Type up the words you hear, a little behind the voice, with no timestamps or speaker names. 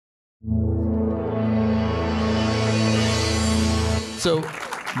So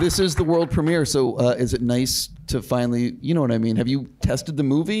this is the world premiere. So is it nice to finally, you know what I mean? Have you tested the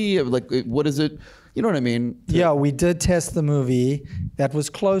movie? Like, what is it? You know what I mean? Yeah, we did test the movie. That was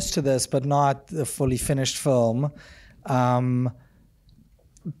close to this, but not the fully finished film. But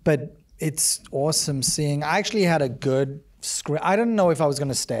it's awesome seeing. I actually had a good screen. I didn't know if I was going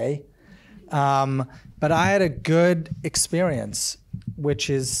to stay, but I had a good experience, which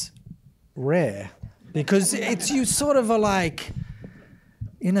is rare because you sort of are like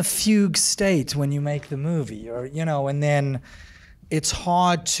in a fugue state when you make the movie, or and then it's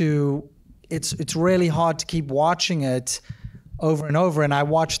really hard to keep watching it over and over. And I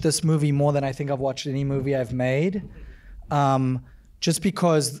watched this movie more than I think I've watched any movie I've made. Just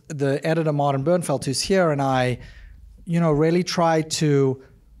because the editor, Martin Bernfeld, who's here, and I, really tried to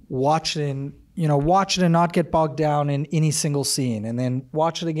watch it and not get bogged down in any single scene, and then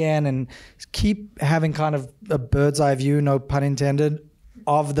watch it again and keep having kind of a bird's eye view, no pun intended,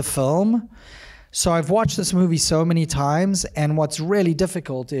 of the film. So I've watched this movie so many times, and what's really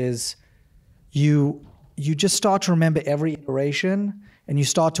difficult is you just start to remember every iteration, and you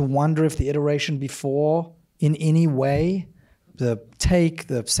start to wonder if the iteration before in any way, the take,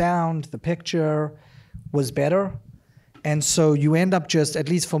 the sound, the picture was better. And so you end up at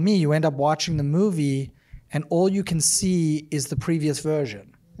least for me, you end up watching the movie and all you can see is the previous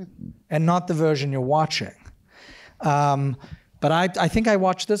version and not the version you're watching. But I think I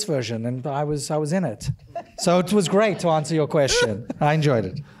watched this version and I was in it. So it was great to answer your question. I enjoyed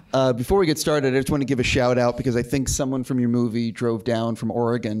it. Before we get started, I just want to give a shout out because I think someone from your movie drove down from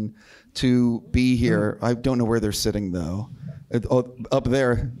Oregon to be here. I don't know where they're sitting though. Oh, up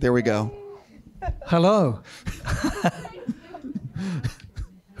there. There we go. Hello.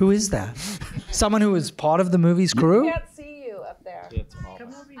 Who is that? Someone who is part of the movie's crew? I can't see you up there. Come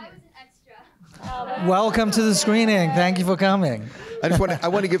over here. I was an extra. Welcome to the screening. Thank you for coming. I want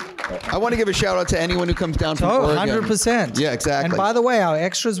to give a shout out to anyone who comes down from Oregon. 100%. Yeah, exactly. And by the way, our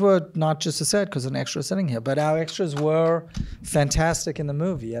extras were not just a set because an extra is sitting here, but our extras were fantastic in the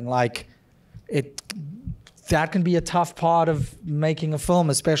movie, and that can be a tough part of making a film,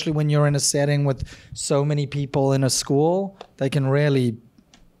 especially when you're in a setting with so many people in a school. They can really,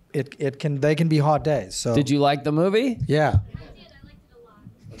 they can be hard days. So. Did you like the movie? Yeah. I did. I liked it a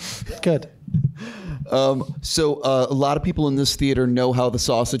lot. Good. So a lot of people in this theater know how the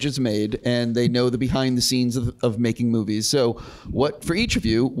sausage is made, and they know the behind the scenes of making movies. So for each of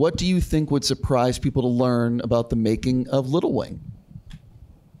you, what do you think would surprise people to learn about the making of Little Wing?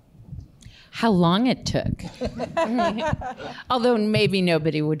 How long it took. Although maybe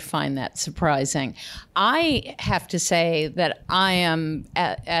nobody would find that surprising. I have to say that I am,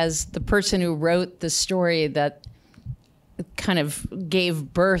 as the person who wrote the story that kind of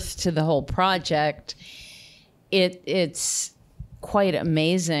gave birth to the whole project, it's quite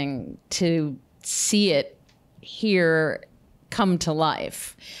amazing to see it here come to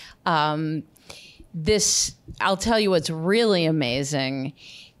life. I'll tell you what's really amazing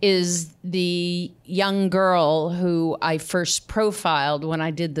is the young girl who I first profiled when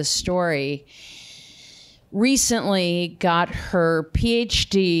I did the story recently got her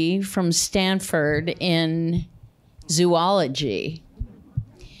PhD from Stanford in zoology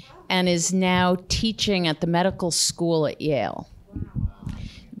and is now teaching at the medical school at Yale.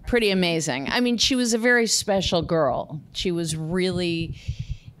 Pretty amazing. I mean, she was a very special girl. She was really,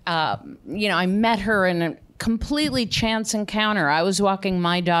 I met her in a completely chance encounter. I was walking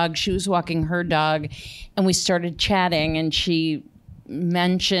my dog, she was walking her dog, and we started chatting, and she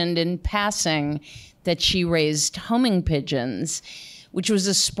mentioned in passing that she raised homing pigeons, which was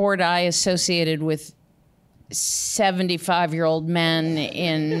a sport I associated with 75-year-old men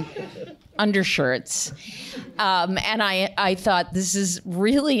in undershirts. And I thought, this is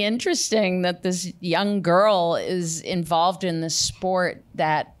really interesting that this young girl is involved in this sport,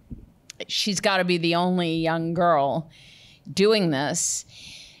 that she's got to be the only young girl doing this.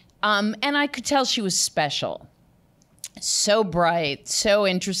 And I could tell she was special. So bright, so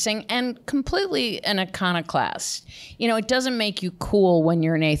interesting, and completely an iconoclast. It doesn't make you cool when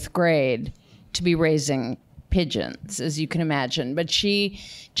you're in 8th grade to be raising pigeons, as you can imagine. But she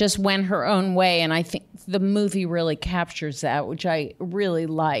just went her own way, and I think the movie really captures that, which I really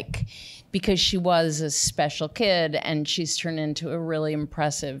like, because she was a special kid and she's turned into a really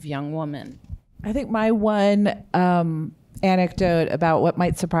impressive young woman. I think my one anecdote about what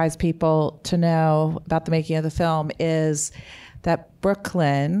might surprise people to know about the making of the film is that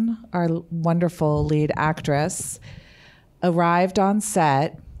Brooklyn, our wonderful lead actress, arrived on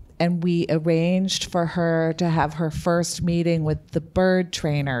set and we arranged for her to have her first meeting with the bird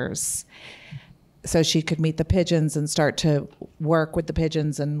trainers so she could meet the pigeons and start to work with the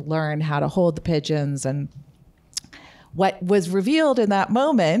pigeons and learn how to hold the pigeons. And what was revealed in that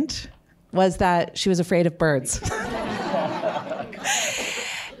moment was that she was afraid of birds.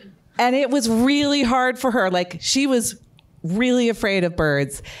 And it was really hard for her. Like, she was really afraid of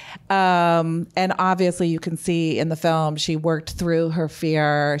birds. And obviously you can see in the film, she worked through her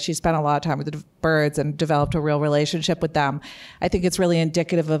fear. She spent a lot of time with the birds and developed a real relationship with them. I think it's really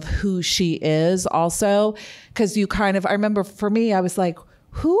indicative of who she is also. Because you kind of, I remember for me, I was like,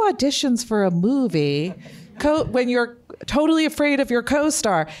 who auditions for a movie when you're totally afraid of your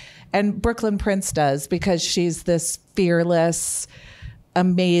co-star? And Brooklyn Prince does, because she's this fearless,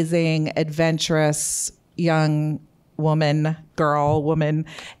 amazing, adventurous young woman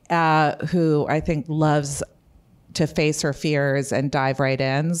who I think loves to face her fears and dive right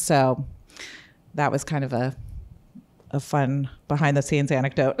in. So that was kind of a fun behind the scenes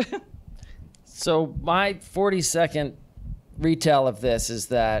anecdote. So my 40-second retell of this is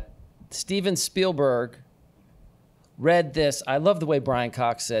that Steven Spielberg read this. I love the way Brian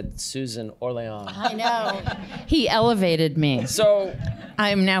Cox said Susan Orlean. I know. He elevated me. So I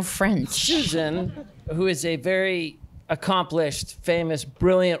am now French. Susan, who is a very accomplished, famous,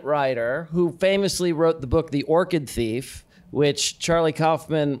 brilliant writer, who famously wrote the book The Orchid Thief, which Charlie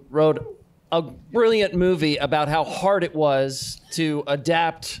Kaufman wrote a brilliant movie about how hard it was to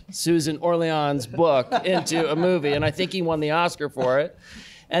adapt Susan Orlean's book into a movie. And I think he won the Oscar for it.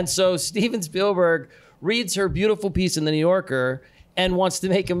 And so Steven Spielberg reads her beautiful piece in The New Yorker and wants to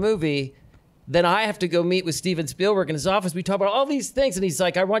make a movie. Then I have to go meet with Steven Spielberg in his office. We talk about all these things, and he's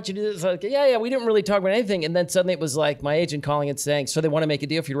like, I want you to do this. I'm like, yeah, we didn't really talk about anything. And then suddenly it was like my agent calling and saying, so they want to make a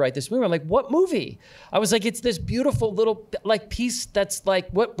deal for you to write this movie. I'm like, what movie? I was like, it's this beautiful little like piece that's like,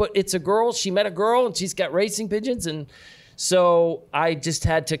 what? But it's a girl. She met a girl, and she's got racing pigeons. And so I just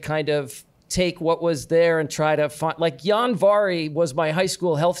had to kind of take what was there and try to find, like Jan Vari was my high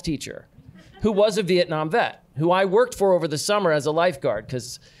school health teacher, who was a Vietnam vet, who I worked for over the summer as a lifeguard,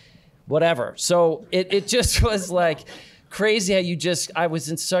 because whatever. So it just was like crazy how I was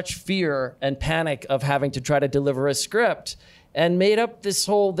in such fear and panic of having to try to deliver a script, and made up this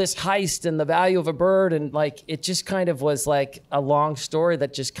heist and the value of a bird. And like, it just kind of was like a long story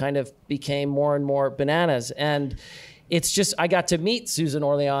that just kind of became more and more bananas. And it's just, I got to meet Susan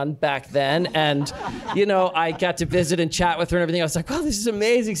Orlean back then, and, you know, I got to visit and chat with her and everything. I was like, oh, this is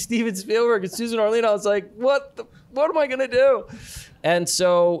amazing, Steven Spielberg and Susan Orlean. I was like, what am I gonna do? And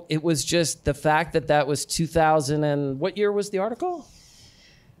so it was just the fact that was 2000 and what year was the article?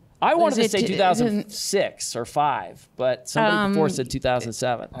 I wanted to say 2006 or 5, but somebody before said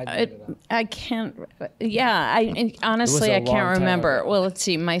 2007. I can't. Yeah, honestly, I can't remember. Well, let's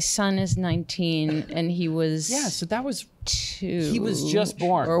see. My son is 19, and he was. Yeah, so that was 2. He was just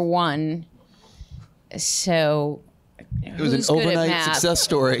born or 1. So it was an overnight success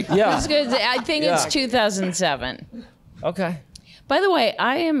story. Yeah, who's good? I think it's 2007. Okay. By the way,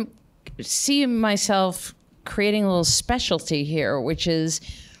 I am seeing myself creating a little specialty here, which is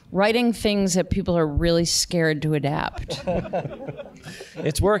writing things that people are really scared to adapt.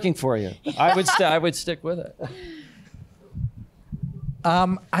 It's working for you. I would stick with it.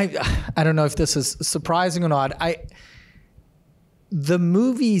 I don't know if this is surprising or not. The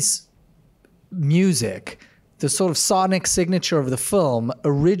movie's music, the sort of sonic signature of the film,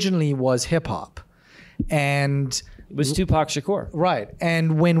 originally was hip hop, and it was Tupac Shakur. Right,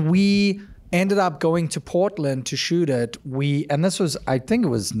 and when we ended up going to Portland to shoot it, and this was, I think it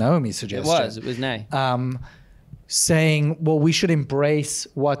was Naomi's suggestion. It was Nay. Saying, well, we should embrace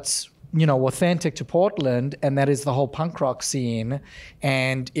what's, authentic to Portland, and that is the whole punk rock scene.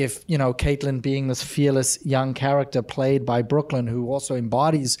 And if, Caitlin being this fearless young character played by Brooklyn, who also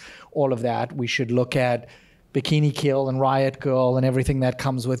embodies all of that, we should look at Bikini Kill and Riot Girl and everything that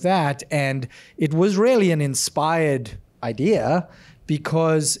comes with that. And it was really an inspired idea,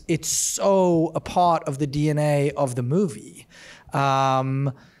 because it's so a part of the DNA of the movie.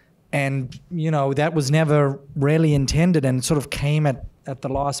 And, that was never really intended, and sort of came at the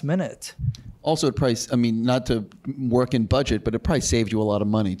last minute. Also, it probably, not to work in budget, but it probably saved you a lot of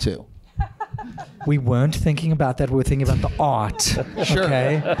money too. We weren't thinking about that. We were thinking about the art. Sure.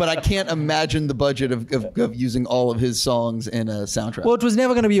 Okay? But I can't imagine the budget of using all of his songs in a soundtrack. Well, it was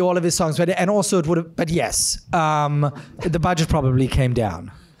never going to be all of his songs, and also it would have, but yes, the budget probably came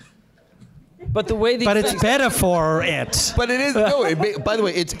down. But the way it's better for it. But it is, no, by the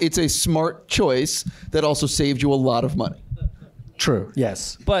way, it's a smart choice that also saved you a lot of money. True.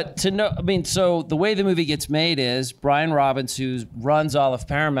 Yes. But to know, I mean, so the way the movie gets made is Brian Robbins, who runs all of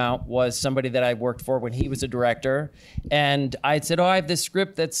Paramount, was somebody that I worked for when he was a director. And I said, oh, I have this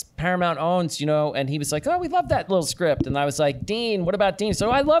script that's Paramount owns, and he was like, oh, we love that little script. And I was like, Dean, what about Dean? So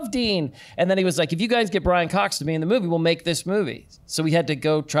I love Dean. And then he was like, if you guys get Brian Cox to be in the movie, we'll make this movie. So we had to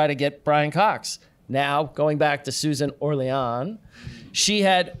go try to get Brian Cox. Now, going back to Susan Orlean,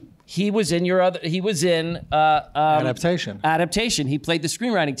 he was in Adaptation. He played the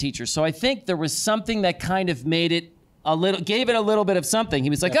screenwriting teacher. So I think there was something that kind of made it gave it a little bit of something. He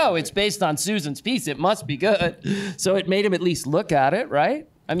was like, oh, it's based on Susan's piece. It must be good. So it made him at least look at it, right?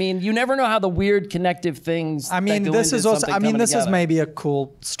 I mean, you never know how the weird connective things. This is maybe a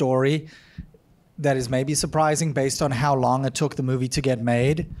cool story that is maybe surprising based on how long it took the movie to get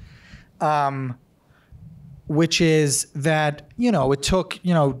made. Which is that, it took,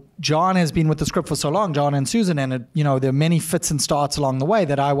 John has been with the script for so long, John and Susan, and, there are many fits and starts along the way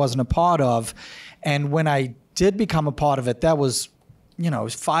that I wasn't a part of. And when I did become a part of it, that was,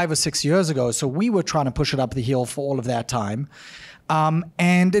 5 or 6 years ago. So we were trying to push it up the hill for all of that time.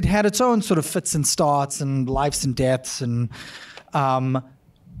 And it had its own sort of fits and starts and lives and deaths. And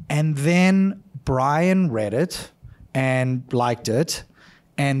then Brian read it and liked it.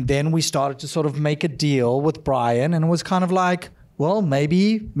 And then we started to sort of make a deal with Brian, and it was kind of like, well,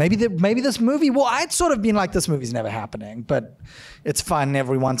 maybe this movie. Well, I'd sort of been like, this movie's never happening, but it's fun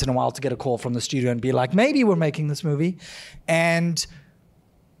every once in a while to get a call from the studio and be like, maybe we're making this movie. And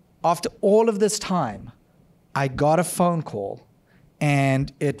after all of this time, I got a phone call,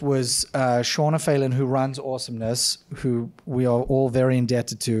 and it was Shauna Phelan, who runs Awesomeness, who we are all very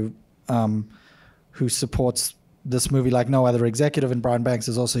indebted to, who supports this movie like no other executive, and Brian Banks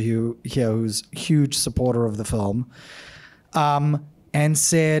is also here, who's a huge supporter of the film, and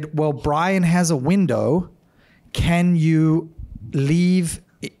said, well, Brian has a window. Can you leave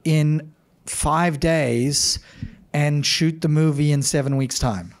in 5 days and shoot the movie in 7 weeks'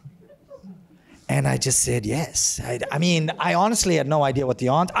 time? And I just said yes. I honestly had no idea what the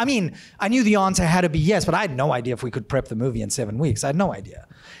answer. I knew the answer had to be yes, but I had no idea if we could prep the movie in 7 weeks. I had no idea.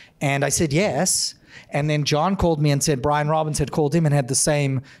 And I said yes. And then John called me and said Brian Robbins had called him and had the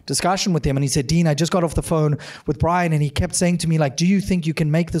same discussion with him. And he said, Dean, I just got off the phone with Brian, and he kept saying to me, like, do you think you can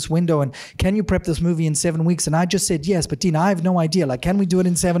make this window, and can you prep this movie in 7 weeks? And I just said yes, but Dean, I have no idea. Like, can we do it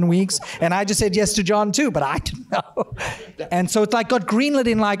in 7 weeks? And I just said yes to John too, but I didn't know. And so it got greenlit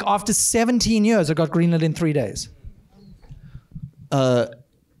in after 17 years, it got greenlit in 3 days. That's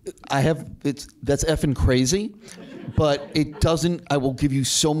effing crazy. But it doesn't, I will give you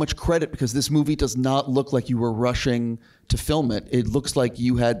so much credit, because this movie does not look like you were rushing to film it. It looks like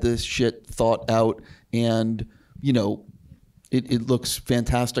you had this shit thought out, and, it looks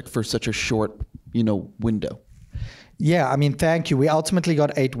fantastic for such a short, window. Yeah, thank you. We ultimately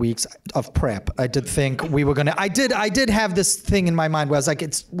got 8 weeks of prep. I did think we were going to, I did have this thing in my mind where I was like,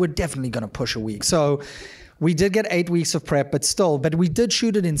 we're definitely going to push a week. So we did get 8 weeks of prep, but we did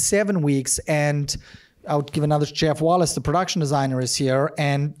shoot it in 7 weeks, and I would give another. Jeff Wallace, the production designer, is here,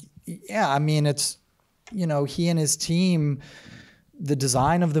 and yeah, it's, he and his team. The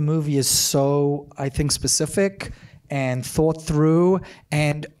design of the movie is so, I think, specific and thought through,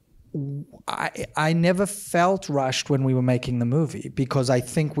 and I never felt rushed when we were making the movie, because I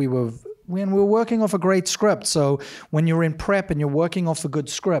think we were working off a great script. So when you're in prep and you're working off a good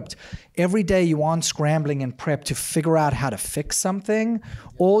script, every day you aren't scrambling in prep to figure out how to fix something.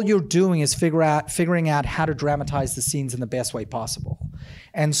 All you're doing is figuring out how to dramatize the scenes in the best way possible.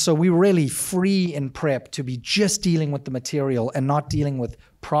 And so we were really free in prep to be just dealing with the material and not dealing with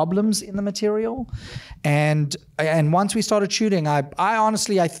problems in the material. And once we started shooting,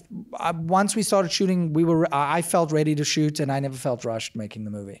 once we started shooting, I felt ready to shoot, and I never felt rushed making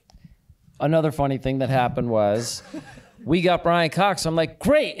the movie. Another funny thing that happened was we got Brian Cox. I'm like,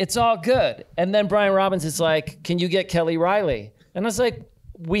 great, it's all good. And then Brian Robbins is like, can you get Kelly Riley? And I was like,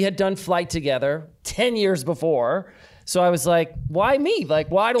 we had done Flight together 10 years before. So I was like, why me?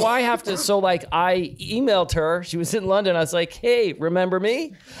 Like, why do I have to? So I emailed her. She was in London. I was like, hey, remember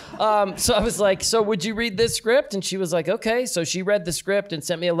me? So I was like, so would you read this script? And she was like, okay. So she read the script and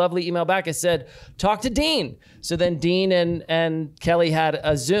sent me a lovely email back. I said, talk to Dean. So then Dean and Kelly had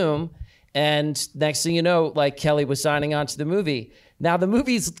a Zoom. And next thing you know, Kelly was signing on to the movie. Now the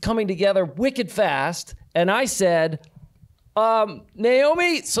movie's coming together wicked fast. And I said,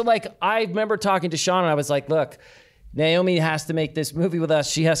 Naomi. So I remember talking to Sean, and I was like, look, Naomi has to make this movie with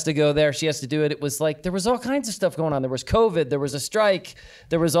us. She has to go there. She has to do it. It was there was all kinds of stuff going on. There was COVID. There was a strike.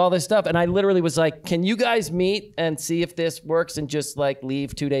 There was all this stuff. And I literally was like, can you guys meet and see if this works, and just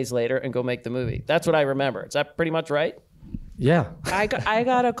leave 2 days later and go make the movie? That's what I remember. Is that pretty much right? Yeah. I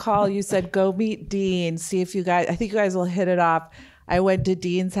got a call. You said, go meet Dean, see if you guys, I think you guys will hit it off. I went to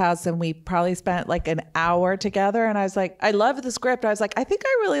Dean's house and we probably spent like an hour together. And I was like, I love the script. I was like, I think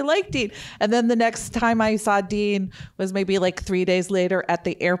I really like Dean. And then the next time I saw Dean was maybe like 3 days later at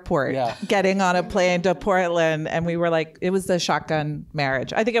the airport, getting on a plane to Portland. And we were like, it was a shotgun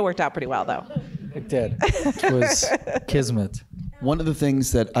marriage. I think it worked out pretty well though. It did. It was kismet. One of the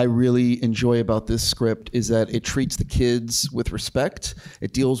things that I really enjoy about this script is that it treats the kids with respect.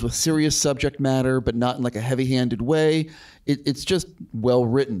 It deals with serious subject matter, but not in like a heavy-handed way. It's just well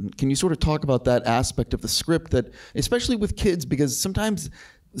written. Can you sort of talk about that aspect of the script, that especially with kids, because sometimes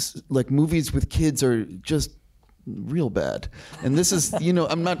like movies with kids are just real bad. And this is,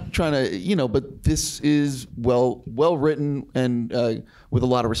 I'm not trying to, but this is well written and with a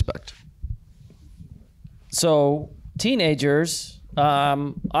lot of respect. So teenagers,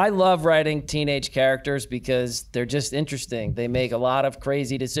 I love writing teenage characters because they're just interesting. They make a lot of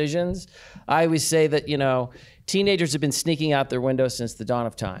crazy decisions. I always say that, teenagers have been sneaking out their window since the dawn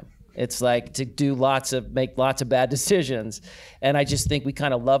of time. It's like to make lots of bad decisions. And I just think we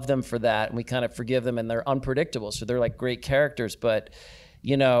kind of love them for that, and we kind of forgive them, and they're unpredictable. So they're like great characters. But,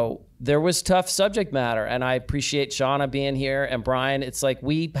 there was tough subject matter, and I appreciate Shauna being here and Brian. It's like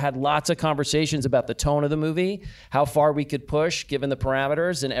we had lots of conversations about the tone of the movie, how far we could push given the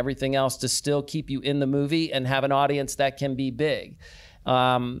parameters and everything else to still keep you in the movie and have an audience that can be big.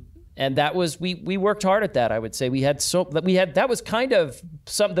 And that was, we worked hard at that, I would say. That was kind of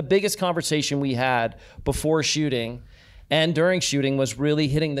the biggest conversation we had before shooting and during shooting, was really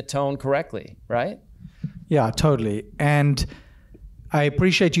hitting the tone correctly, right? Yeah, totally. And I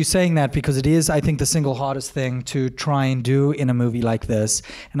appreciate you saying that, because it is, I think, the single hardest thing to try and do in a movie like this.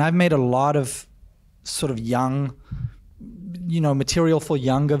 And I've made a lot of sort of young, material for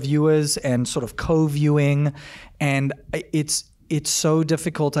younger viewers and sort of co-viewing. And it's so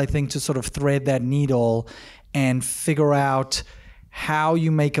difficult, I think, to sort of thread that needle and figure out how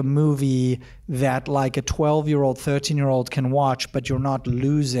you make a movie that like a 12-year-old, 13-year-old can watch, but you're not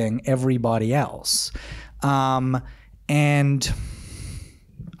losing everybody else. And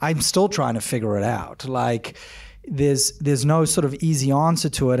I'm still trying to figure it out. Like, there's no sort of easy answer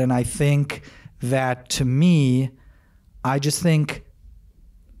to it. And I think that, to me, I just think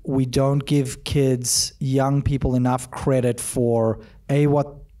we don't give kids, young people, enough credit for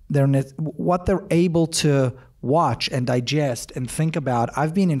what they're able to watch and digest and think about.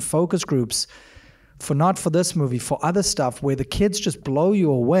 I've been in focus groups not for this movie, for other stuff, where the kids just blow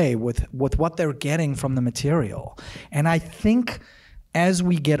you away with what they're getting from the material. And I think as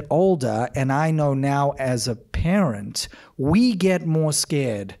we get older, and I know now as a parent, we get more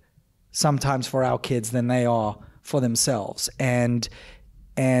scared sometimes for our kids than they are for themselves. And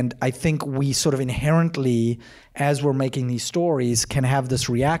I think we sort of inherently, as we're making these stories, can have this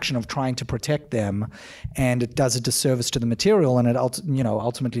reaction of trying to protect them, and it does a disservice to the material, and it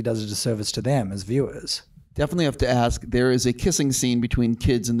ultimately does a disservice to them as viewers. Definitely have to ask, there is a kissing scene between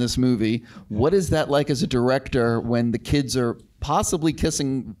kids in this movie. What is that like as a director when the kids are possibly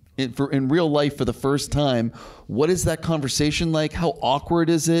kissing in real life for the first time? What is that conversation like? How awkward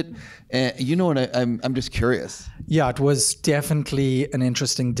is it? I'm just curious. Yeah, it was definitely an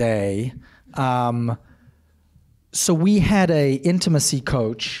interesting day. So we had a intimacy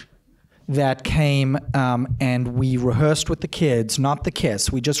coach that came and we rehearsed with the kids, not the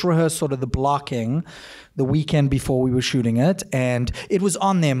kiss. We just rehearsed sort of the blocking the weekend before we were shooting it, and it was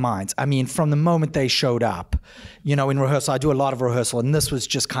on their minds. I mean, from the moment they showed up, in rehearsal, I do a lot of rehearsal, and this was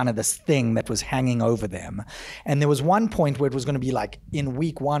just kind of this thing that was hanging over them. And there was one point where it was going to be like in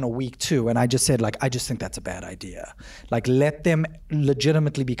week 1 or week 2, and I just said, like, I just think that's a bad idea. Like, let them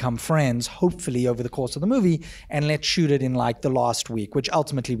legitimately become friends, hopefully over the course of the movie, and let's shoot it in like the last week, which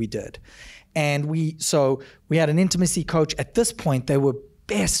ultimately we did. And we had an intimacy coach. At this point, they were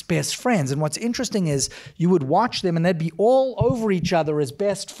best friends. And what's interesting is you would watch them and they'd be all over each other as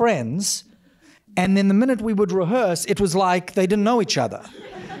best friends. And then the minute we would rehearse, it was like they didn't know each other.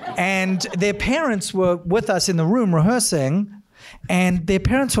 And their parents were with us in the room rehearsing, and their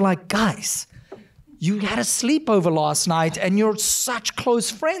parents were like, guys, you had a sleepover last night and you're such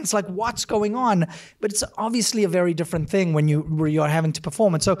close friends. Like, what's going on? But it's obviously a very different thing when you're having to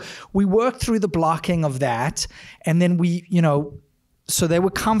perform. And so we worked through the blocking of that. And then we, so they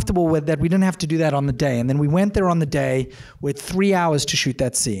were comfortable with that. We didn't have to do that on the day. And then we went there on the day with 3 hours to shoot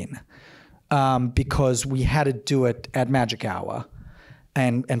that scene because we had to do it at magic hour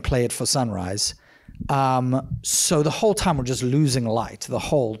and play it for sunrise. So the whole time we're just losing light. The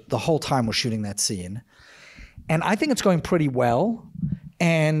whole time we're shooting that scene. And I think it's going pretty well.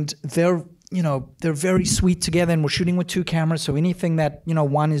 And they're they're very sweet together, and we're shooting with 2 cameras. So anything that,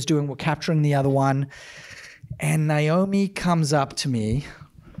 one is doing, we're capturing the other one. And Naomi comes up to me.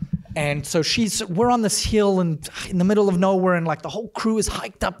 And so we're on this hill and in the middle of nowhere, and like the whole crew is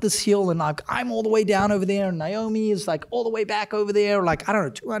hiked up this hill, and like I'm all the way down over there, and Naomi is like all the way back over there, like, I don't know,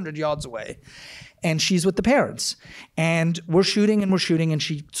 200 yards away. And she's with the parents. And we're shooting, and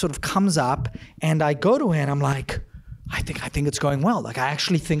she sort of comes up, and I go to her and I'm like, I think it's going well. Like, I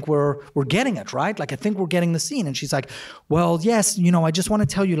actually think we're getting it, right? Like, I think we're getting the scene. And she's like, well, yes, I just want to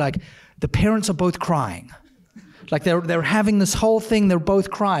tell you, like, the parents are both crying. Like they're having this whole thing, they're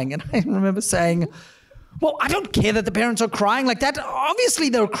both crying. And I remember saying, well, I don't care that the parents are crying. Like that, obviously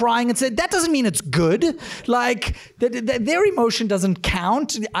they're crying. And said, that doesn't mean it's good. Like their emotion doesn't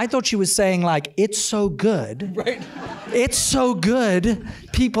count. I thought she was saying like, it's so good. Right. It's so good.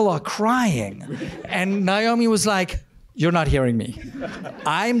 People are crying. And Naomi was like, you're not hearing me.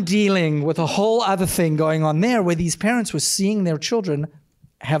 I'm dealing with a whole other thing going on there where these parents were seeing their children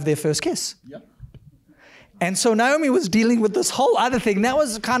have their first kiss. Yep. And so Naomi was dealing with this whole other thing. That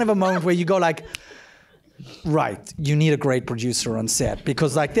was kind of a moment where you go like, right, you need a great producer on set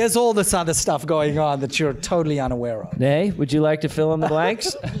because like there's all this other stuff going on that you're totally unaware of. Nay, would you like to fill in the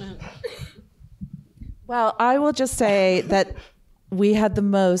blanks? Well, I will just say that we had the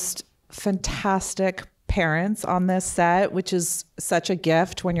most fantastic parents on this set, which is such a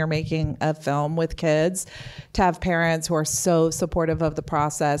gift when you're making a film with kids, to have parents who are so supportive of the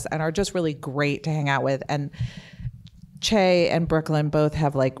process and are just really great to hang out with. And Che and Brooklyn both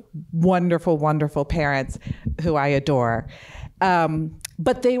have like wonderful, wonderful parents who I adore.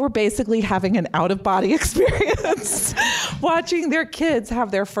 But they were basically having an out-of-body experience watching their kids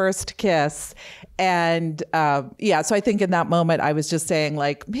have their first kiss. And so I think in that moment, I was just saying,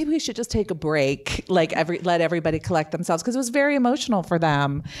 like, maybe we should just take a break, like let everybody collect themselves, because it was very emotional for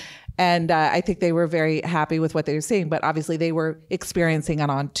them. And I think they were very happy with what they were seeing. But obviously, they were experiencing it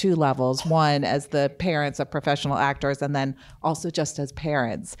on 2 levels. One, as the parents of professional actors, and then also just as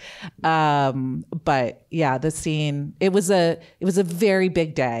parents. But yeah, the scene, it was a very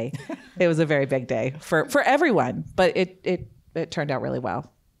big day. It was a very big day for everyone. But it turned out really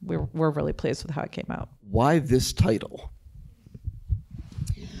well. We're really pleased with how it came out. Why this title?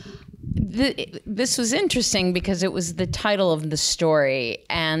 This was interesting because it was the title of the story,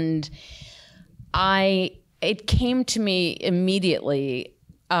 and it came to me immediately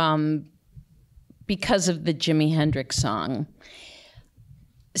because of the Jimi Hendrix song.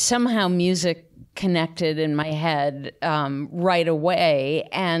 Somehow music connected in my head right away,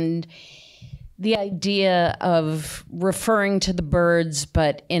 and the idea of referring to the birds,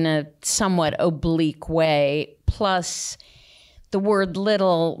 but in a somewhat oblique way, plus the word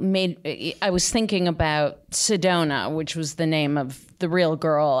little I was thinking about Sedona, which was the name of the real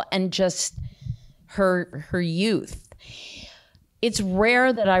girl, and just her youth. It's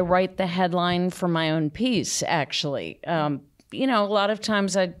rare that I write the headline for my own piece, actually. A lot of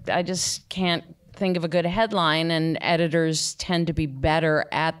times I just can't think of a good headline, and editors tend to be better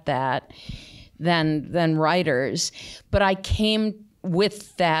at that than writers. But I came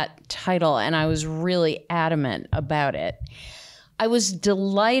with that title, and I was really adamant about it. I was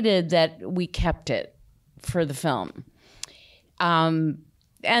delighted that we kept it for the film.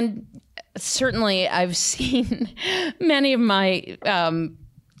 And certainly I've seen many of my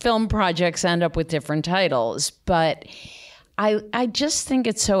film projects end up with different titles, but I just think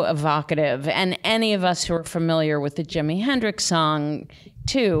it's so evocative. And any of us who are familiar with the Jimi Hendrix song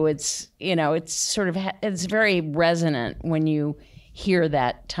too, it's very resonant when you hear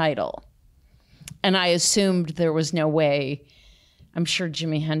that title. And I assumed there was no way. I'm sure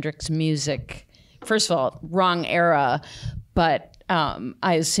Jimi Hendrix music, first of all, wrong era, but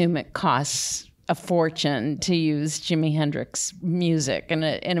I assume it costs a fortune to use Jimi Hendrix music in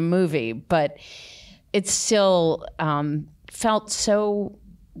a movie, but it still felt so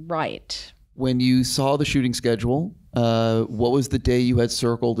right. When you saw the shooting schedule, what was the day you had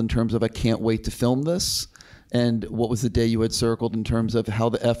circled in terms of I can't wait to film this? And what was the day you had circled in terms of how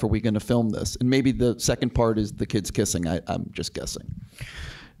the F are we going to film this? And maybe the second part is the kids kissing. I'm just guessing.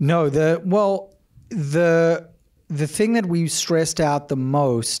 No, the thing that we stressed out the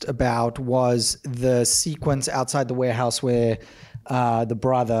most about was the sequence outside the warehouse where the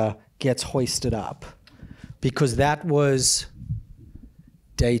brother gets hoisted up, because that was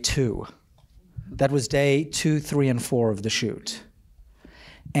day 2. That was day 2, 3, and 4 of the shoot.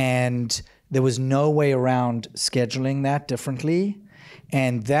 And there was no way around scheduling that differently.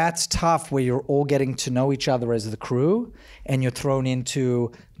 And that's tough, where you're all getting to know each other as the crew, and you're thrown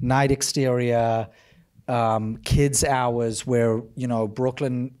into night exterior, kids hours where, you know,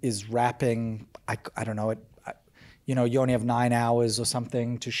 Brooklyn is wrapping, I don't know, you know, you only have 9 hours or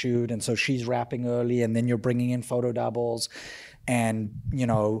something to shoot, and so she's wrapping early, and then you're bringing in photo doubles, and, you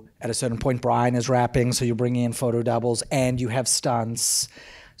know, at a certain point Brian is wrapping, so you're bringing in photo doubles, and you have stunts.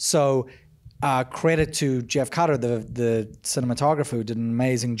 So credit to Jeff Cutter, the cinematographer, who did an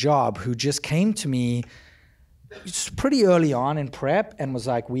amazing job, who just came to me pretty early on in prep and was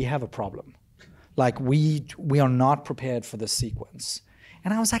like, we have a problem. Like, we are not prepared for this sequence.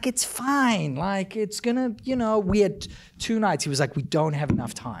 And I was like, it's fine. Like, it's gonna, you know, we had 2 nights. He was like, we don't have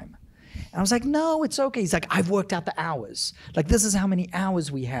enough time. And I was like, no, it's okay. He's like, I've worked out the hours. Like, this is how many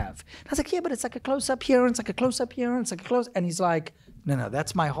hours we have. And I was like, yeah, but it's like a close-up here, and it's like a close-up here, and it's like a close. And he's like, no,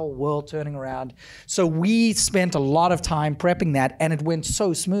 that's my whole world turning around. So we spent a lot of time prepping that, and it went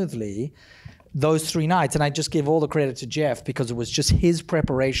so smoothly those 3 nights. And I just give all the credit to Jeff, because it was just his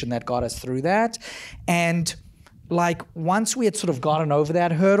preparation that got us through that. And like, once we had sort of gotten over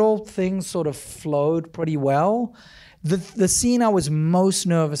that hurdle, things sort of flowed pretty well. The scene I was most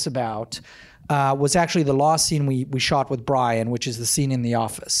nervous about was actually the last scene we shot with Brian, which is the scene in the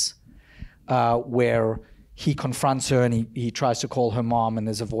office, where he confronts her and he tries to call her mom, and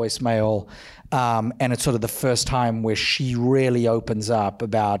there's a voicemail. And it's sort of the first time where she really opens up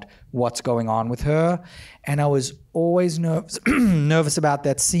about what's going on with her. And I was always nervous about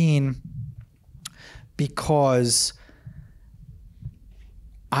that scene, because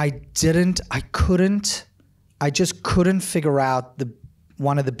I just couldn't figure out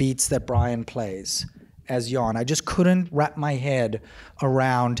one of the beats that Brian plays as Jan. I just couldn't wrap my head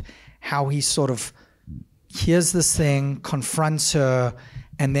around how he sort of hears this thing, confronts her,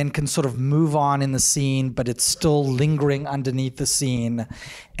 and then can sort of move on in the scene, but it's still lingering underneath the scene.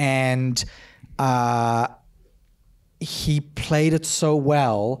 And he played it so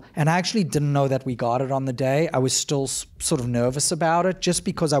well, and I actually didn't know that we got it on the day. I was still sort of nervous about it, just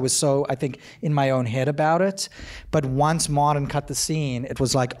because I was so, I think, in my own head about it. But once Martin cut the scene, it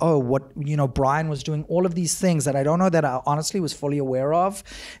was like, oh, what, you know, Brian was doing all of these things that I don't know that I honestly was fully aware of,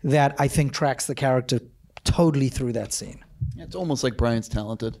 that I think tracks the character totally through that scene. It's almost like Brian's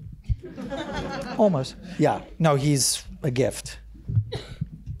talented. Almost, yeah. No, he's a gift.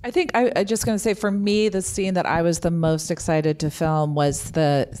 I think I'm just going to say, for me, the scene that I was the most excited to film was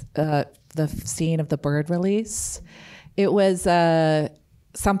the scene of the bird release. It was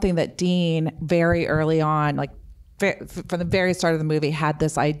something that Dean, very early on, like from the very start of the movie, had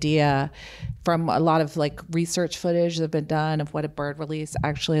this idea from a lot of like research footage that have been done of what a bird release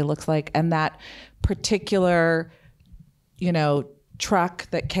actually looks like, and that particular, you know, truck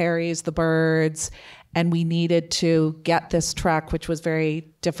that carries the birds. And we needed to get this truck, which was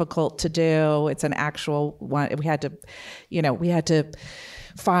very difficult to do. It's an actual one. We had to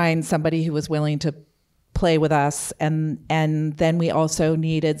find somebody who was willing to play with us. And then we also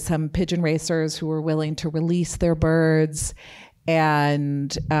needed some pigeon racers who were willing to release their birds.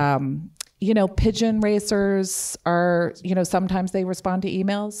 And, you know, pigeon racers are, you know, sometimes they respond to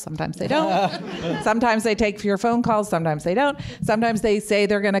emails, sometimes they don't. Sometimes they take your phone calls, sometimes they don't. Sometimes they say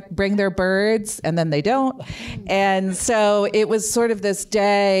they're going to bring their birds, and then they don't. And so it was sort of this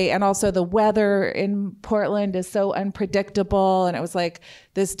day, and also the weather in Portland is so unpredictable. And it was like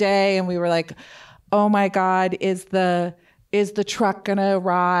this day, and we were like, oh my God, is the truck going to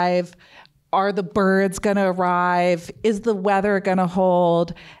arrive? Are the birds going to arrive? Is the weather going to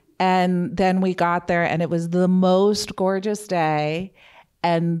hold? And then we got there, and it was the most gorgeous day,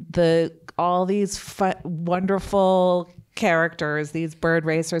 and all these wonderful characters, these bird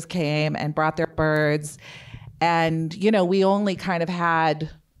racers, came and brought their birds, and, you know, we only kind of had,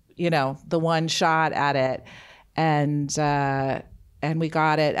 you know, the one shot at it, and we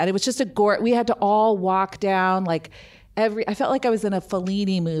got it, and it was just we had to all walk down like. I felt like I was in a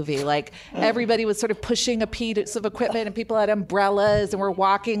Fellini movie. Like, everybody was sort of pushing a piece of equipment, and people had umbrellas, and we're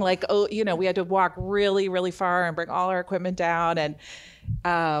walking like, oh, you know, we had to walk really, really far and bring all our equipment down,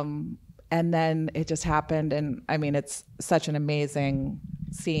 and then it just happened. And I mean, it's such an amazing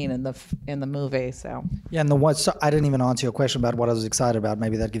scene in the movie. So yeah, and so I didn't even answer your question about what I was excited about.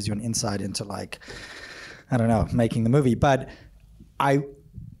 Maybe that gives you an insight into, like, I don't know, making the movie, but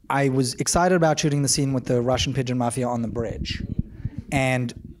I was excited about shooting the scene with the Russian pigeon mafia on the bridge.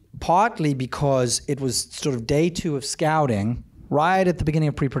 And partly because it was sort of day 2 of scouting, right at the beginning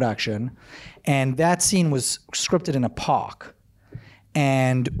of pre-production, and that scene was scripted in a park.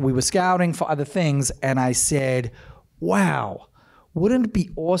 And we were scouting for other things, and I said, wow, wouldn't it be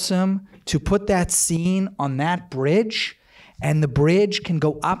awesome to put that scene on that bridge, and the bridge can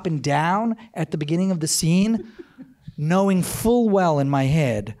go up and down at the beginning of the scene? Knowing full well in my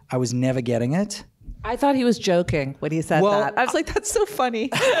head I was never getting it. I thought he was joking when he said that. I was like, that's so funny.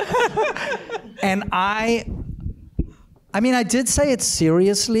 And I mean, I did say it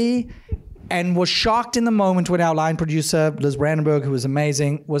seriously and was shocked in the moment when our line producer, Liz Brandenburg, who was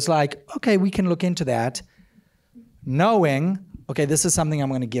amazing, was like, okay, we can look into that. Knowing, okay, this is something I'm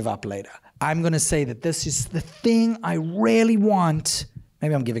going to give up later. I'm going to say that this is the thing I really want.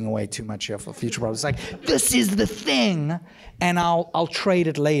 Maybe I'm giving away too much here for future problems. It's like, this is the thing, and I'll trade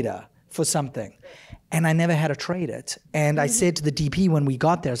it later for something. And I never had to trade it. And I said to the DP when we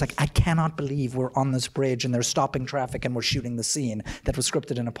got there, I was like, I cannot believe we're on this bridge and they're stopping traffic and we're shooting the scene that was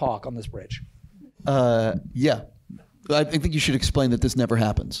scripted in a park on this bridge. Yeah. I think you should explain that this never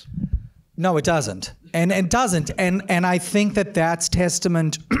happens. No, it doesn't. And it doesn't. And I think that that's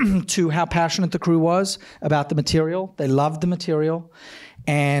testament to how passionate the crew was about the material. They loved the material.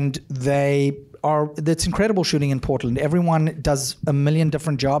 And it's incredible shooting in Portland. Everyone does a million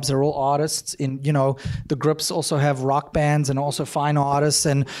different jobs. They're all artists. The Grips also have rock bands and also fine artists.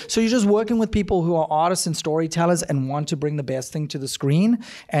 And so you're just working with people who are artists and storytellers and want to bring the best thing to the screen.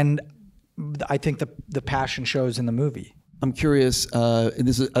 And I think the passion shows in the movie. I'm curious, I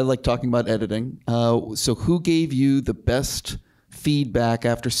like talking about editing. So who gave you the best feedback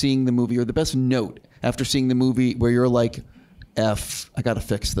after seeing the movie, or the best note after seeing the movie where you're like, I got to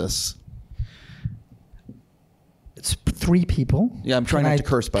fix this? It's 3 people. Yeah, I'm trying not to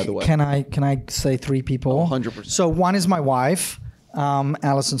curse, by the way. Can I say 3 people? 100%. So one is my wife,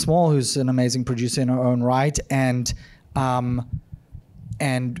 Alison Small, who's an amazing producer in her own right, and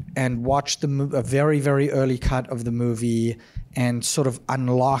watched a very, very early cut of the movie and sort of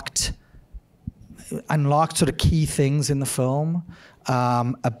unlocked sort of key things in the film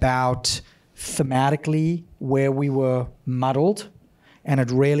about thematically where we were muddled, and it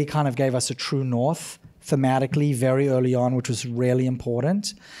really kind of gave us a true north thematically very early on, which was really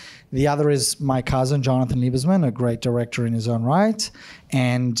important. The other is my cousin, Jonathan Liebesman, a great director in his own right,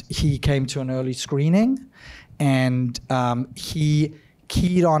 and he came to an early screening, and he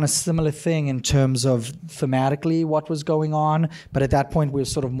keyed on a similar thing in terms of thematically what was going on, but at that point we were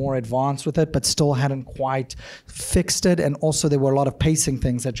sort of more advanced with it, but still hadn't quite fixed it. And also there were a lot of pacing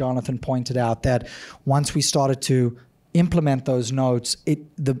things that Jonathan pointed out that once we started to implement those notes,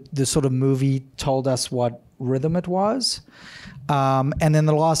 the sort of movie told us what rhythm it was. And then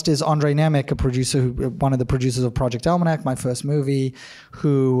the last is Andre Nemec, one of the producers of Project Almanac, my first movie,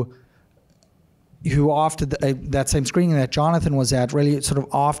 who after that same screening that Jonathan was at, really sort of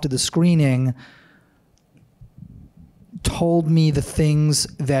after the screening, told me the things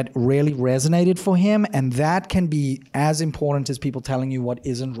that really resonated for him, and that can be as important as people telling you what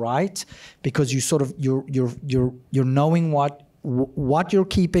isn't right, because you're knowing what you're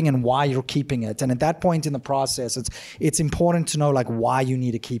keeping and why you're keeping it, and at that point in the process, it's important to know like why you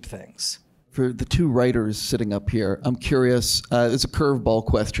need to keep things. For the 2 writers sitting up here, I'm curious. It's a curveball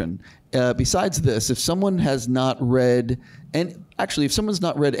question. Besides this, if someone has not read, if someone's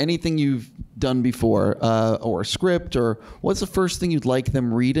not read anything you've done before, or a script, or what's the first thing you'd like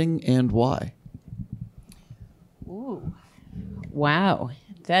them reading and why? Ooh, wow,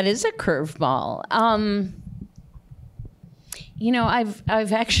 that is a curveball.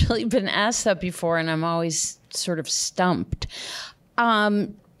 I've actually been asked that before, and I'm always sort of stumped.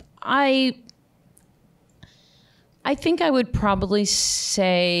 I think I would probably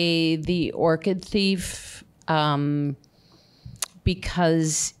say The Orchid Thief,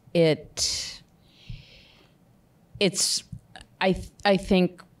 because I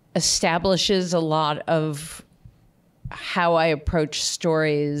think establishes a lot of how I approach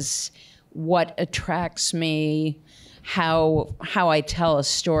stories, what attracts me, how I tell a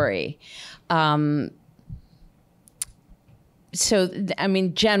story.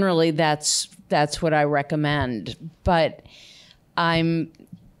 Generally that's what I recommend, but I'm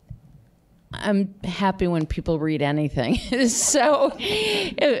happy when people read anything. So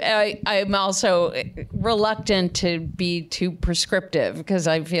I'm also reluctant to be too prescriptive, because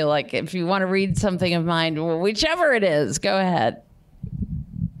I feel like if you want to read something of mine, whichever it is, go ahead.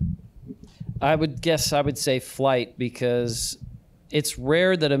 I would say Flight, because it's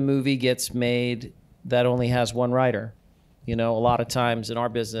rare that a movie gets made that only has one writer. A lot of times in our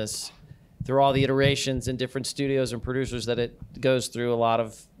business, through all the iterations in different studios and producers that it goes through, a lot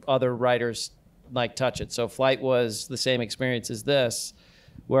of other writers like touch it. So Flight was the same experience as this,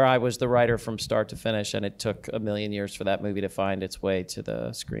 where I was the writer from start to finish, and it took a million years for that movie to find its way to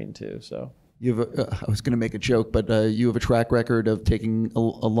the screen too. So I was going to make a joke, but you have a track record of taking a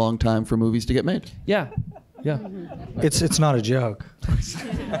long time for movies to get made. Yeah. It's not a joke.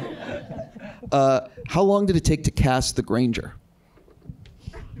 How long did it take to cast The Granger?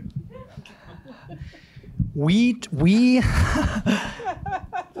 we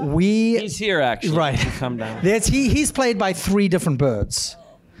He's here, actually. Right. Come down. He's played by 3 different birds.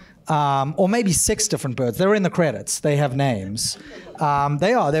 Or maybe 6 different birds. They're in the credits. They have names.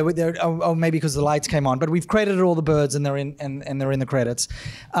 They are. Oh, maybe because the lights came on. But we've credited all the birds, and they're in the credits.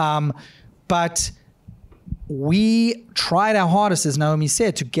 But we tried our hardest, as Naomi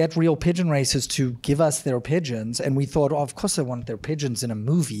said, to get real pigeon racers to give us their pigeons. And we thought, of course they want their pigeons in a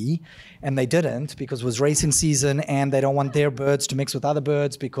movie. And they didn't, because it was racing season, and they don't want their birds to mix with other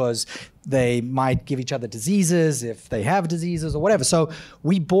birds because they might give each other diseases if they have diseases or whatever. So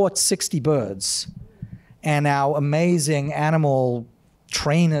we bought 60 birds. And our amazing animal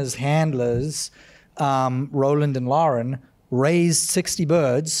trainers, handlers, Roland and Lauren, raised 60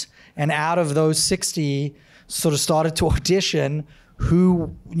 birds. And out of those 60, sort of started to audition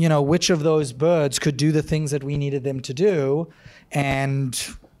which of those birds could do the things that we needed them to do. And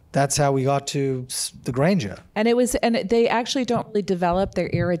that's how we got to the Granger. And they actually don't really develop their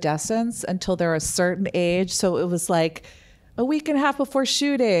iridescence until they're a certain age. So it was like a week and a half before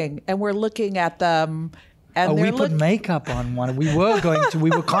shooting, and we're looking at them. And we put makeup on one. We were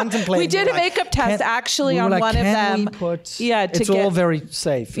contemplating. We did a makeup test actually on one of them. It's all very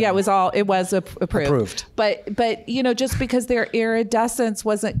safe. Yeah, it was approved. But just because their iridescence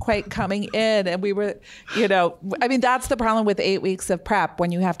wasn't quite coming in, and we were, that's the problem with 8 weeks of prep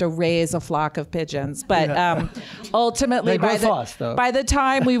when you have to raise a flock of pigeons. But ultimately, by the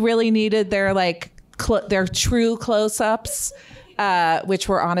time we really needed their their true close-ups, which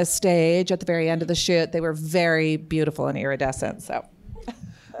were on a stage at the very end of the shoot, they were very beautiful and iridescent. So,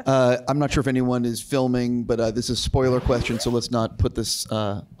 I'm not sure if anyone is filming, but this is a spoiler question, so let's not put this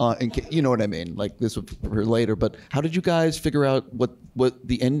on. You know what I mean? Like this for later. But how did you guys figure out what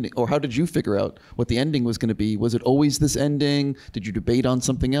the ending, or how did you figure out what the ending was going to be? Was it always this ending? Did you debate on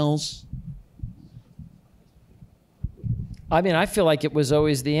something else? I mean, I feel like it was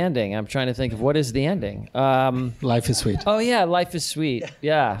always the ending. I'm trying to think of what is the ending. Life is Sweet. Oh, yeah, Life is Sweet.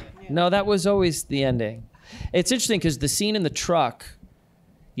 Yeah. No, that was always the ending. It's interesting because the scene in the truck,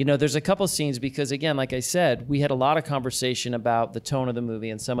 there's a couple scenes because, again, like I said, we had a lot of conversation about the tone of the movie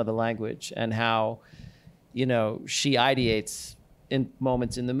and some of the language and how, she ideates in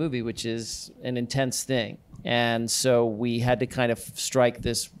moments in the movie, which is an intense thing. And so we had to kind of strike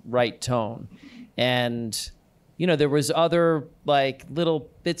this right tone. And there was other little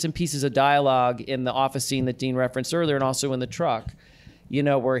bits and pieces of dialogue in the office scene that Dean referenced earlier, and also in the truck,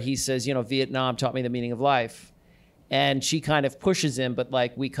 where he says, Vietnam taught me the meaning of life. And she kind of pushes him, but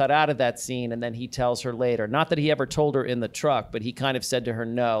we cut out of that scene, and then he tells her later. Not that he ever told her in the truck, but he kind of said to her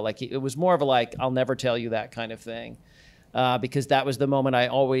no. It was more of a I'll never tell you that kind of thing. Because that was the moment I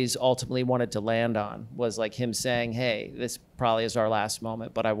always ultimately wanted to land on, was him saying, hey, this probably is our last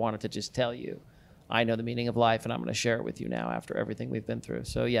moment, but I wanted to just tell you. I know the meaning of life, and I'm going to share it with you now after everything we've been through.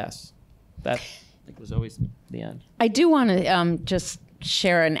 So yes, that I think was always the end. I do want to just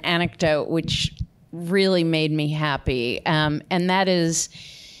share an anecdote which really made me happy, and that is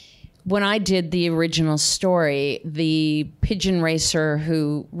when I did the original story, the pigeon racer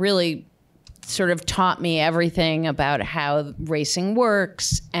who really sort of taught me everything about how racing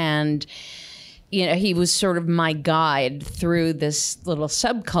works, and he was sort of my guide through this little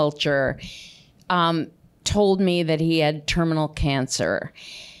subculture. Told me that he had terminal cancer,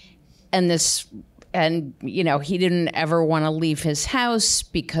 and he didn't ever want to leave his house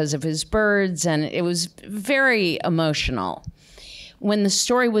because of his birds, and it was very emotional. When the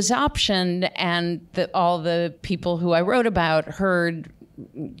story was optioned and all the people who I wrote about heard,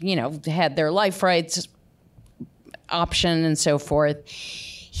 had their life rights option and so forth,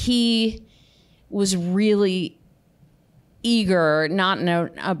 he was really eager, not in an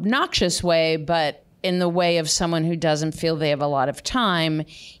obnoxious way, but in the way of someone who doesn't feel they have a lot of time.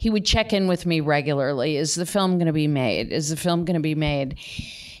 He would check in with me regularly. Is the film going to be made? Is the film going to be made?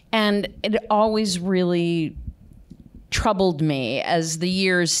 And it always really troubled me as the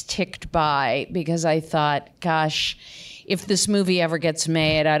years ticked by, because I thought, gosh, if this movie ever gets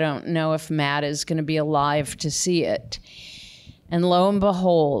made, I don't know if Matt is going to be alive to see it. And lo and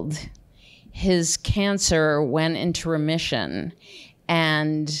behold, his cancer went into remission,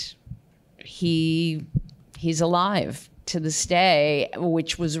 and he's alive to this day,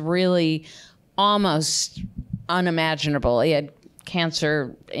 which was really almost unimaginable. He had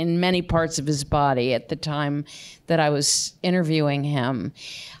cancer in many parts of his body at the time that I was interviewing him.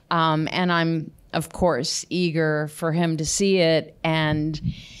 And I'm, of course, eager for him to see it. And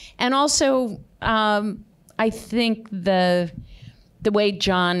also, I think the the way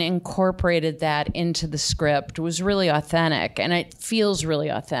John incorporated that into the script was really authentic, and it feels really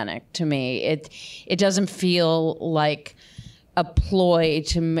authentic to me. It doesn't feel like a ploy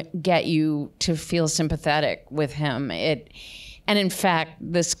to get you to feel sympathetic with him. And in fact,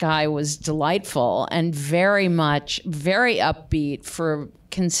 this guy was delightful and very upbeat for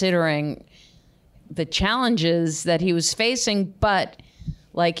considering the challenges that he was facing. But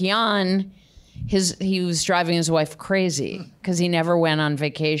like Jan, he was driving his wife crazy because he never went on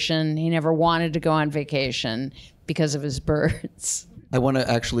vacation. He never wanted to go on vacation because of his birds. I want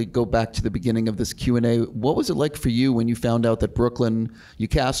to actually go back to the beginning of this Q&A. What was it like for you when you found out that Brooklyn, you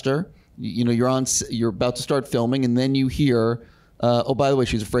cast her, you know, you're about to start filming, and then you hear, oh, by the way,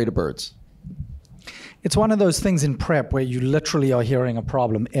 she's afraid of birds? It's one of those things in prep where you literally are hearing a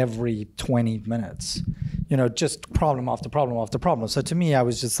problem every 20 minutes. You know, just problem after problem after problem. So to me, I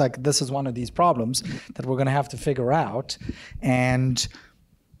was just like, this is one of these problems that we're going to have to figure out. And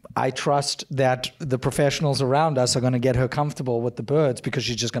I trust that the professionals around us are going to get her comfortable with the birds, because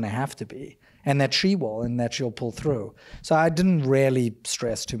she's just going to have to be, and that she will, and that she'll pull through. So I didn't really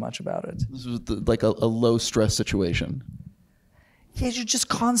stress too much about it. This was like a low stress situation. Yeah, you're just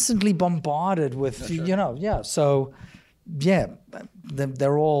constantly bombarded with, you know, yeah. So, yeah,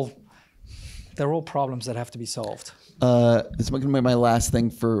 they're all problems that have to be solved. This is going to be my last thing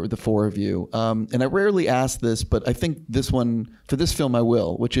for the four of you. And I rarely ask this, but I think for this film I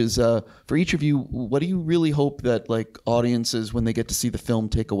will, which is for each of you, what do you really hope that like audiences, when they get to see the film,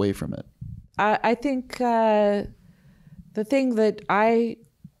 take away from it? I think the thing that I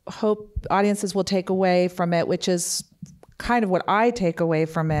hope audiences will take away from it, which is kind of what I take away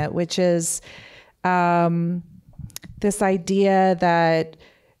from it, which is this idea that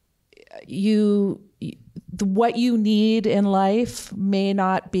what you need in life may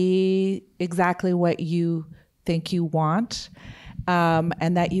not be exactly what you think you want,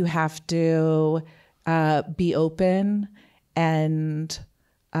 and that you have to be open and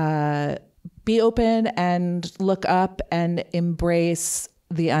look up and embrace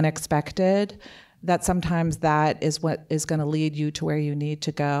the unexpected, that sometimes that is what is going to lead you to where you need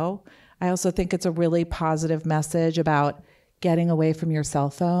to go. I also think it's a really positive message about getting away from your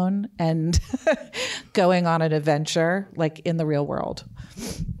cell phone and going on an adventure like in the real world.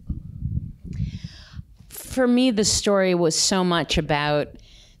 For me, the story was so much about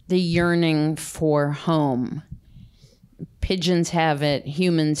the yearning for home. Pigeons have it,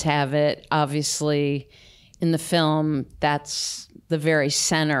 humans have it. Obviously, in the film, that's the very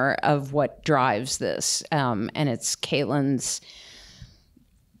center of what drives this. And it's Caitlin's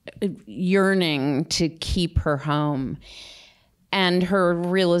yearning to keep her home. And her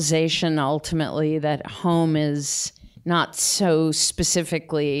realization ultimately that home is not so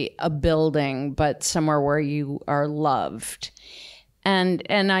specifically a building, but somewhere where you are loved. And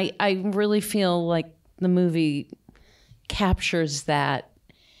I really feel like the movie captures that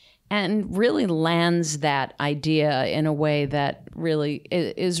and really lands that idea in a way that really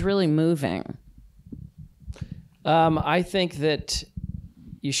is really moving. I think that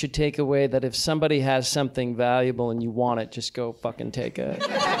you should take away that if somebody has something valuable and you want it, just go fucking take it.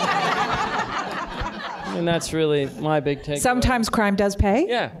 And that's really my big takeaway. Sometimes crime does pay.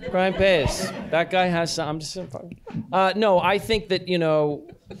 Yeah, crime pays. That guy has some. I'm just no, I think that, you know,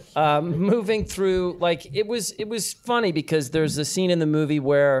 moving through, like, it was funny because there's a scene in the movie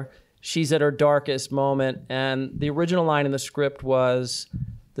where she's at her darkest moment, and the original line in the script was,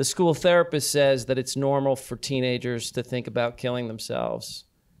 the school therapist says that it's normal for teenagers to think about killing themselves,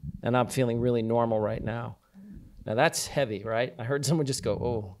 and I'm feeling really normal right now. Now that's heavy, right? I heard someone just go,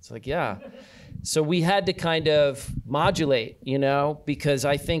 oh, it's like, yeah. So we had to kind of modulate, you know, because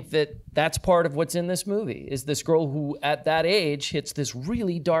I think that that's part of what's in this movie, is this girl who at that age hits this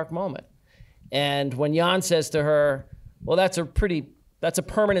really dark moment. And when Jan says to her, well, that's a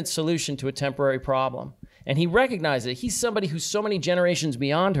permanent solution to a temporary problem. And he recognizes it. He's somebody who's so many generations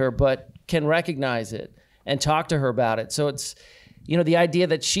beyond her, but can recognize it and talk to her about it. So it's, you know, the idea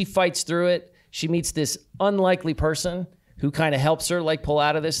that she fights through it. She meets this unlikely person who kind of helps her like pull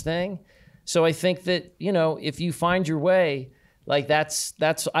out of this thing. So I think that, you know, if you find your way, like that's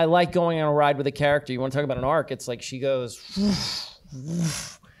I like going on a ride with a character. You want to talk about an arc? It's like she goes,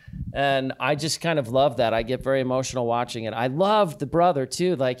 and I just kind of love that. I get very emotional watching it. I love the brother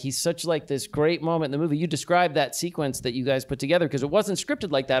too. Like, he's such like this great moment in the movie. You described that sequence that you guys put together because it wasn't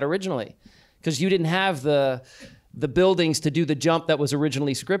scripted like that originally, because you didn't have the buildings to do the jump that was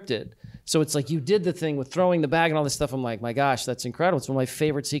originally scripted. So it's like you did the thing with throwing the bag and all this stuff. I'm like, my gosh, that's incredible. It's one of my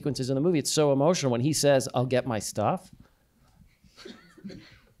favorite sequences in the movie. It's so emotional when he says, I'll get my stuff.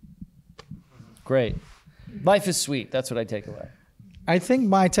 Great. Life is sweet. That's what I take away. I think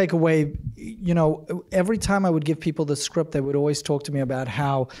my takeaway, every time I would give people the script, they would always talk to me about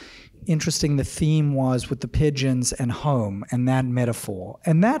how interesting the theme was with the pigeons and home and that metaphor.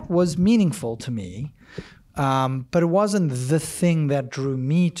 And that was meaningful to me. But it wasn't the thing that drew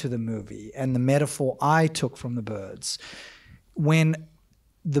me to the movie and the metaphor I took from the birds. When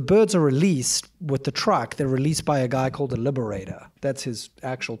the birds are released with the truck, they're released by a guy called a liberator. That's his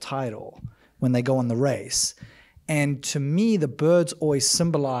actual title when they go on the race. And to me, the birds always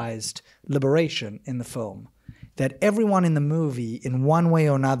symbolized liberation in the film. That everyone in the movie, in one way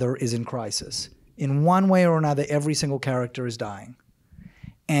or another, is in crisis. In one way or another, every single character is dying.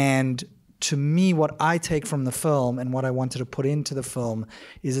 And to me, what I take from the film and what I wanted to put into the film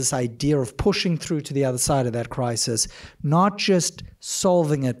is this idea of pushing through to the other side of that crisis, not just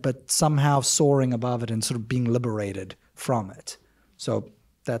solving it, but somehow soaring above it and sort of being liberated from it. So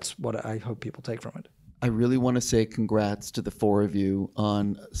that's what I hope people take from it. I really want to say congrats to the four of you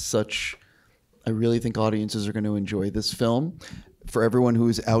on I really think audiences are going to enjoy this film. For everyone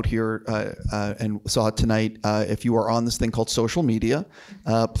who's out here and saw it tonight, if you are on this thing called social media,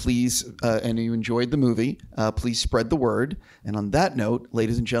 please, and you enjoyed the movie, please spread the word. And on that note,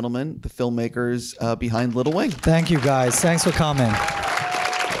 ladies and gentlemen, the filmmakers behind Little Wing. Thank you, guys. Thanks for coming.